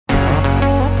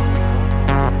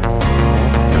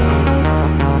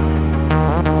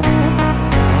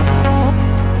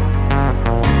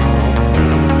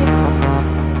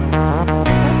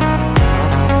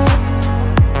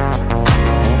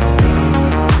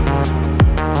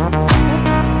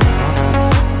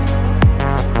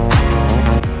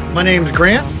My name's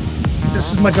Grant.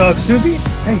 This is my dog Subi.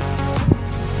 Hey,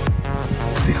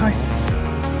 say hi.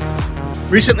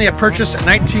 Recently I purchased a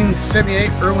 1978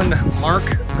 Irwin Mark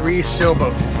III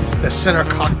sailboat. It's a center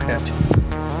cockpit.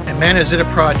 And man, is it a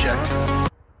project.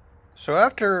 So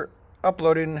after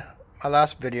uploading my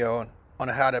last video on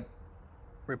how to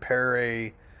repair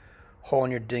a hole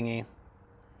in your dinghy,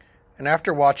 and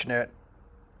after watching it,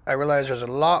 I realized there's a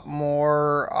lot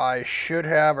more I should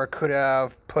have or could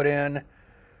have put in,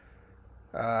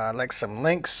 like some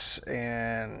links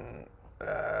and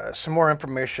some more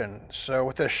information. So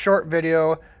with this short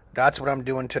video, that's what I'm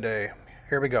doing today.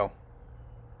 Here we go.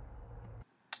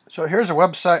 So here's a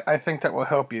website I think that will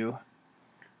help you.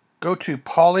 Go to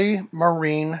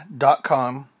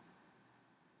polymarine.com.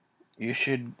 You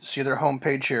should see their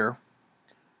homepage here.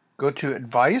 Go to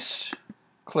advice,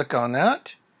 click on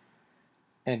that,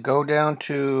 and go down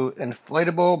to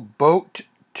inflatable boat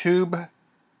tube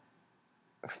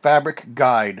fabric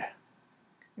guide.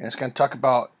 And it's going to talk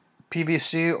about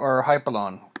PVC or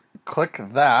Hypalon. Click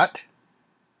that.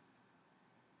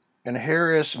 And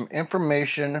here is some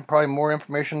information, probably more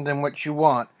information than what you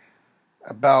want,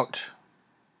 about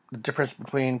the difference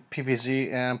between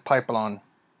PVC and Hypalon.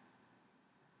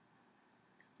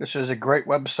 This is a great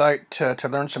website to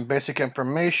learn some basic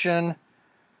information.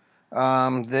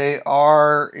 They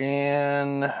are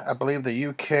in, I believe, the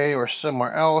UK or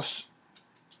somewhere else.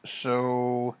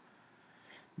 So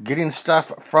getting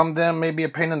stuff from them may be a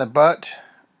pain in the butt.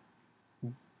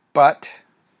 But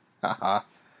it's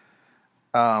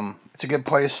a good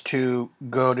place to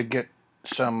go to get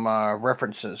some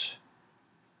references.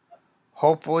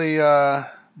 Hopefully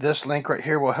this link right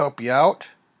here will help you out.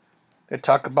 They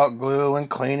talk about glue and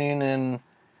cleaning and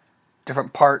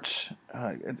different parts.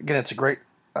 Again, it's a great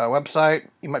website.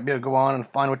 You might be able to go on and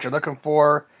find what you're looking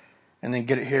for and then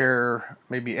get it here,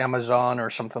 maybe Amazon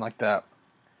or something like that.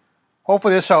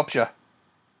 Hopefully this helps you.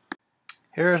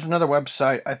 Here's another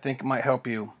website I think might help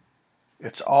you.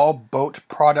 It's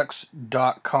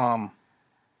allboatproducts.com.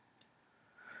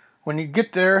 When you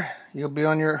get there, you'll be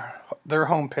on their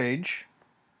homepage.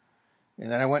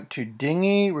 And then I went to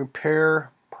Dinghy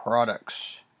Repair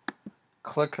Products.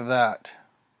 Click that.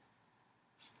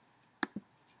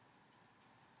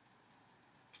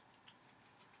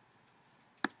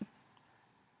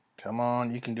 Come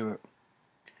on, you can do it.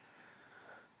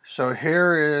 So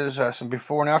here is some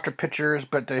before and after pictures,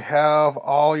 but they have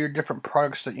all your different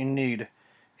products that you need.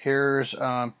 Here's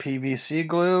PVC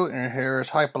glue, and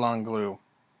here's Hypalon glue.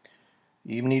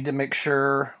 You need to make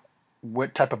sure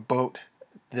what type of boat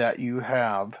that you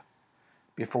have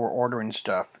before ordering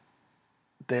stuff.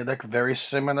 They look very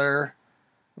similar,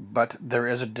 but there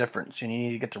is a difference, and you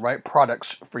need to get the right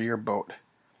products for your boat.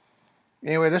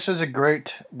 Anyway, this is a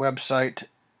great website.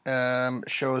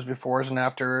 Shows befores and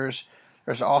afters.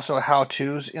 There's also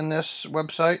how-tos in this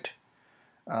website.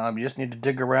 You just need to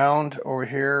dig around over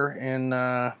here in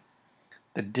the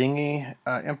dinghy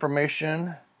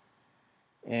information,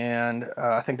 and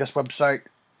I think this website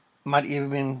might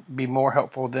even be more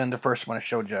helpful than the first one I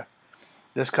showed you.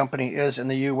 This company is in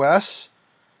the US,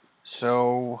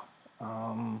 so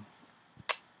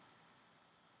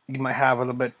you might have a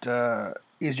little bit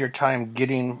easier time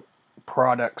getting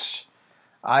products.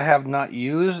 I have not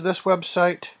used this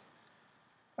website.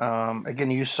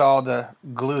 Again, you saw the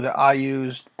glue that I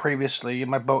used previously.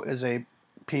 My boat is a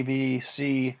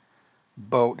PVC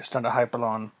boat. It's not a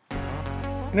Hypalon.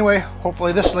 Anyway,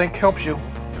 hopefully this link helps you.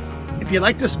 If you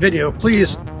like this video,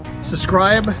 please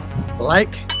subscribe,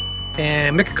 like,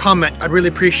 and make a comment. I'd really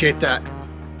appreciate that.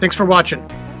 Thanks for watching.